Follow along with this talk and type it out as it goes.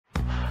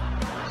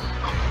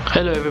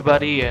Hello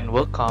everybody and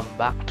welcome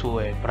back to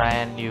a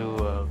brand new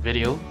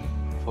video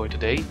for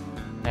today,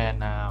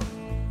 and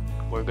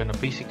we're gonna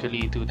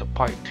basically do the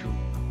part 2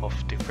 of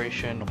the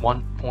version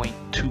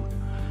 1.2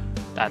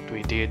 that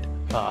we did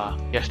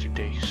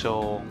yesterday.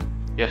 So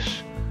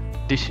yes,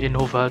 this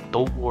Innova,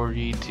 don't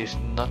worry, it is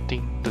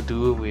nothing to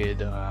do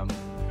with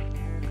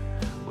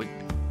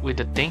with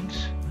the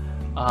things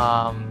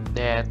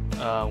that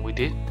we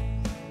did.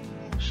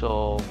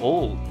 So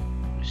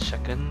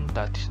second,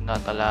 that is not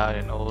allowed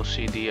in all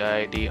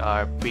CDID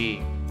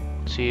RP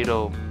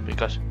 0,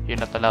 because you're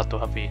not allowed to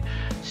have a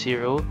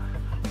 0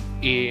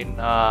 in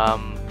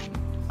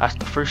as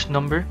the first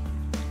number.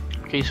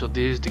 Okay, so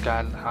this is the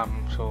guide.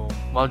 So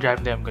while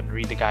driving there, I'm gonna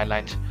read the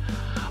guidelines,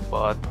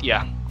 but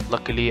yeah,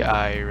 luckily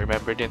I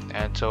remembered it,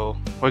 and so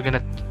we're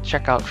gonna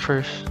check out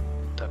first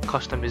the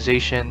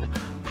customization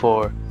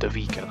for the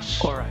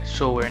vehicles. Alright,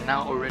 so we're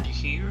now already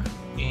here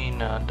in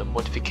the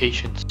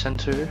modification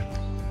center.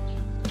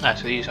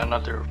 So this is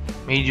another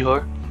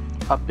major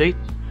update,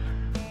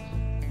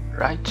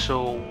 right?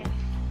 So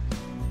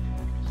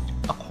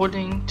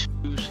according to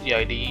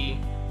CDID,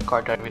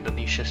 Car Drive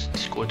Indonesia's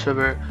Discord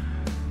server,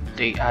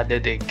 they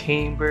added a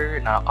camber,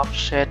 an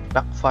offset,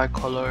 backfire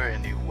color,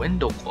 and a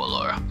window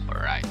color.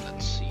 Alright,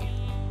 let's see.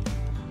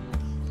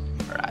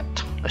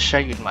 Alright, let's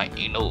try with my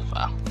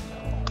Innova.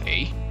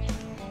 Okay.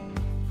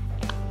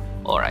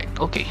 Alright,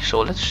 okay,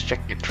 so let's check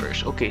it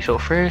first. Okay, so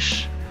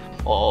first,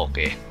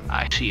 okay,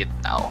 I see it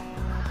now.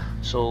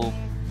 So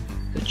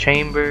the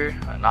chamber,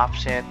 an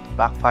offset,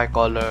 backfire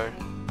color.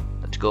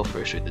 Let's go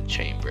first with the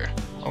chamber.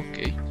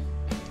 Okay.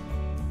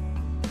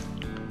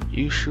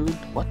 You should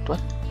what? You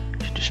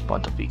should just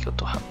want the vehicle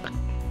to have a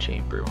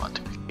chamber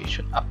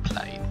modification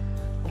applied.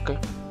 Okay.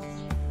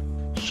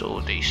 So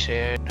they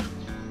said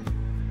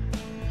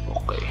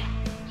okay.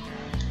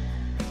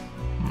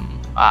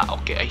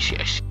 Okay, I see.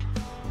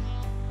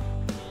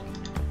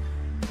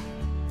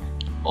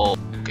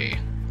 Okay.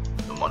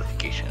 The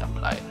modification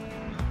applied.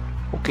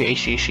 Okay, I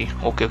see.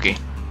 Okay.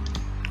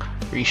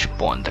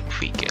 Respawn the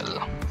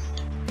vehicle.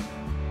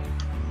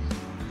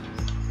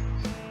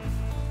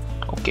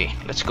 Okay,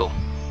 let's go.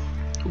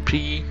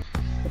 Okay.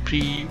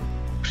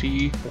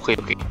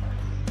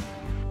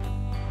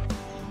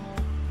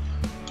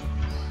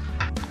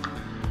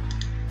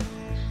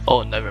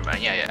 Oh, never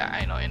mind. Yeah,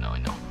 I know.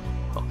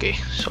 Okay,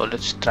 so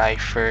let's try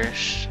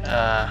first.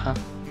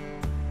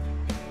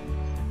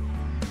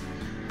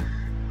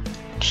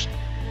 Let's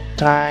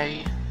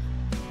try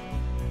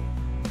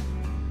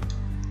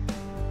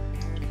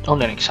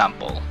only an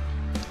example.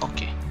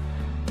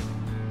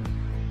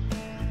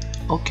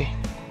 Okay,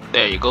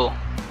 there you go.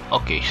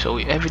 Okay, so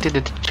we edited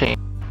the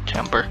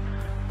chamber.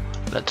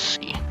 Let's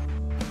see.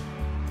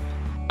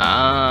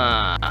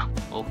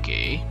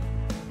 Okay,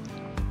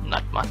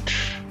 not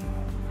much.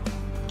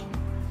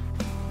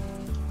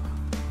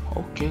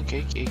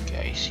 Okay,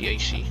 I see.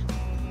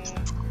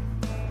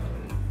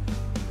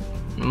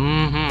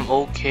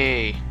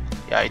 Okay,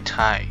 yeah, it's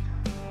high,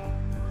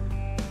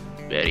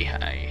 very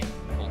high.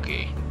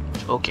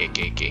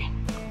 Okay.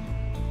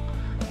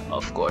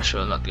 Of course,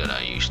 we're not gonna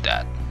use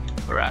that.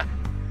 Alright.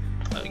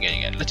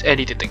 Again. Let's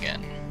edit it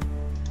again.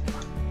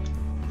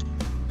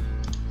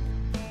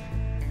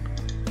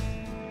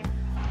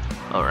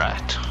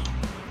 Alright.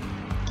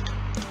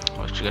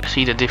 We're gonna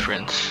see the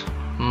difference.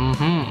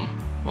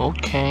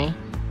 Okay.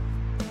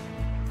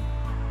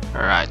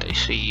 Alright, I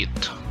see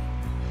it.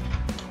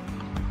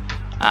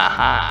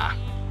 Aha.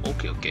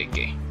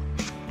 Okay.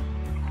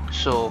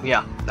 So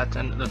yeah,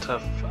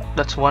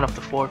 that's one of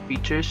the 4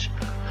 features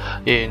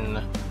in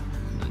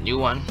the new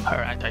one.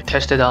 Alright, I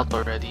tested out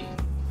already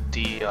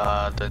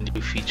the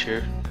new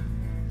feature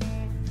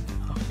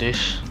of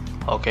this.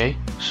 Okay,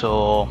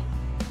 so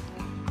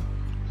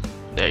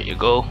there you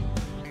go.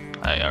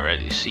 I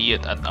already see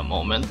it at the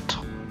moment.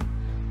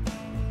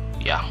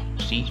 Yeah,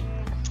 see.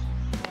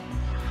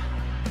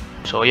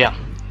 So yeah,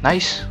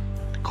 nice,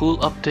 cool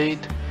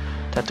update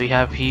that we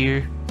have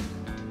here,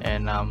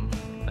 and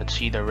let's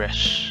see the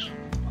rest.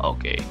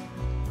 Okay,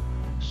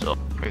 so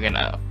we're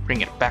gonna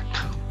bring it back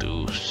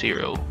to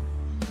 0.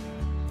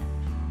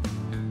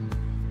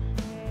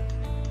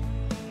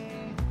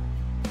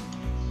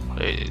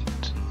 Wait.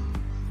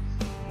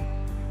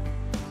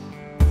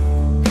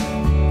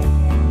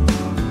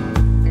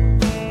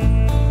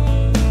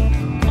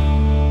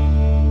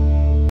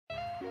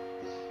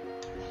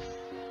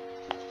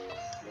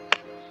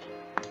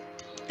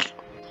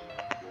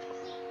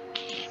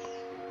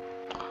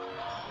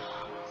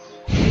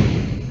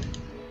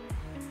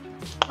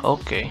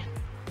 Okay.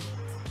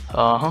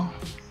 Hold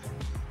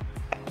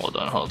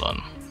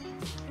on.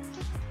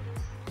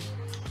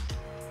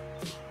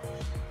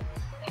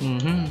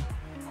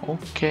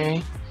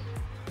 Okay.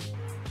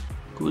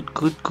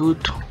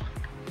 Good.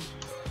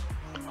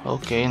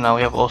 Okay, now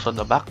we have also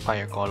the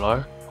backfire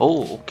color.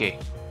 Okay.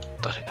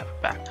 Doesn't have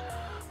a back,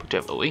 but we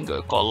have a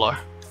winger color.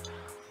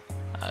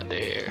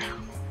 There.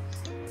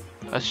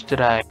 Let's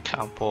try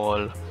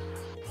example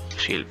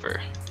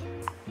silver.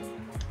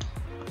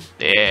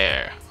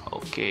 There.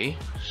 Okay,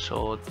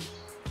 so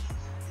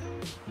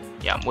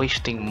Yeah, I'm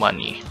wasting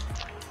money.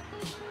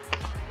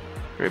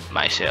 Rip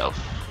myself.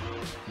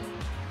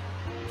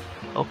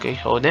 Okay,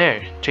 so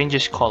there,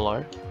 changes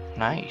color.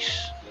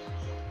 Nice.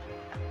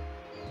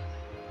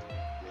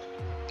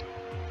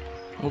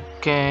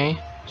 Okay,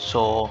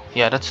 so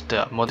yeah, that's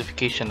the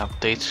modification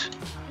updates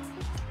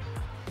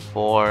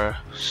for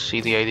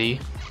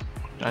CDID.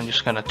 I'm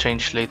just gonna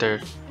change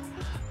later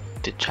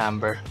the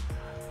chamber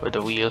for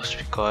the wheels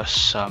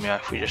because yeah,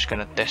 if we're just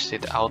gonna test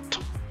it out.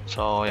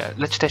 So yeah,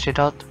 let's test it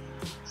out.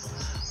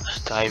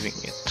 Let's driving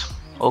it.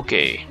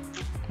 Okay.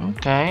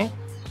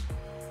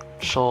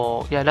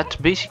 So yeah, that's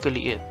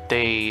basically it.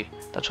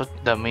 That's what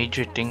the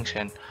major things,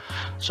 and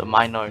so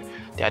minor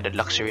they added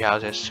luxury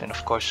houses, and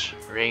of course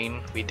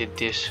rain. We did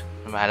this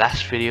in my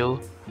last video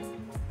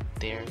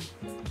there.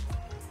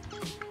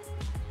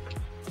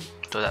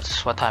 So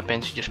that's what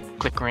happens. You just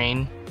click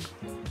rain,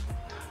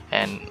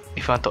 and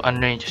if you want to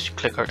unrain, just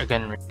click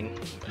again rain.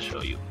 I'll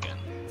show you again.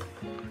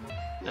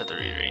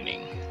 Literally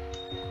raining.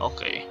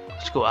 Okay,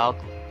 let's go out.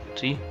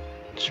 See,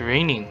 it's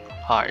raining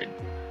hard.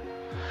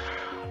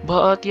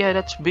 But yeah,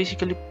 that's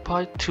basically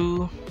part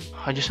 2.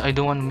 I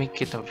don't want to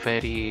make it a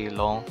very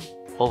long.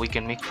 Oh, we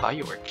can make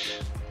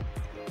fireworks.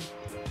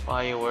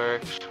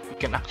 We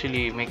can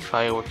actually make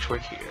fireworks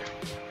work here.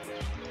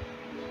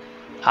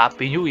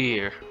 Happy New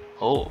Year.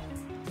 Oh.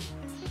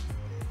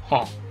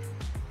 Huh.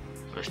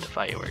 Where's the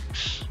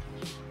fireworks?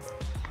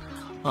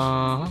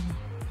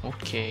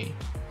 Okay.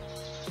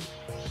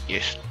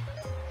 Yes.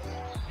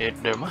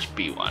 There must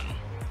be one.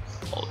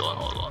 Hold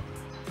on.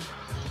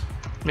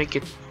 Make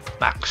it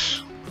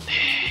max.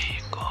 There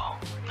you go.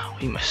 Now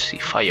we must see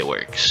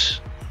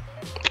fireworks.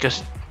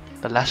 Because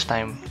the last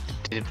time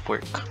it didn't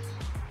work.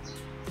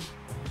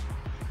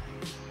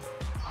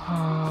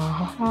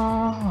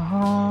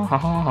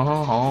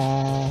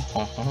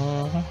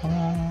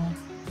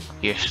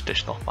 Yes,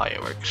 there's no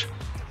fireworks.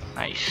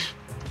 Nice.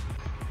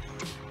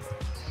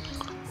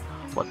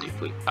 What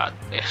if we add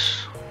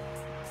this?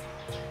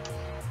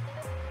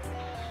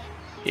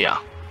 Yeah,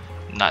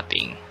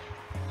 nothing.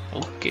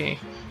 Okay.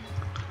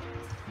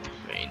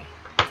 Rain.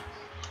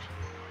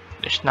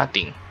 There's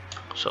nothing.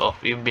 So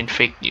we've been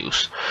fake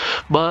news.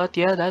 But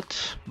yeah,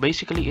 that's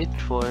basically it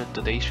for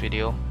today's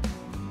video.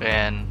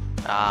 And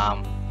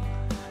I'm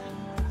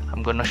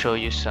gonna show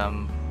you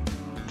some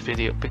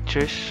video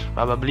pictures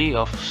probably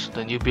of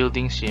the new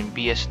buildings in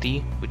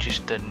BST, which is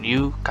the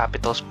new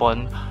capital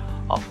spawn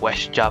of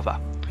West Java.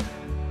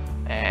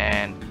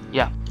 And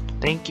yeah,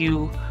 thank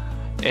you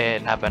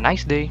and have a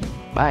nice day.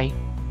 Bye.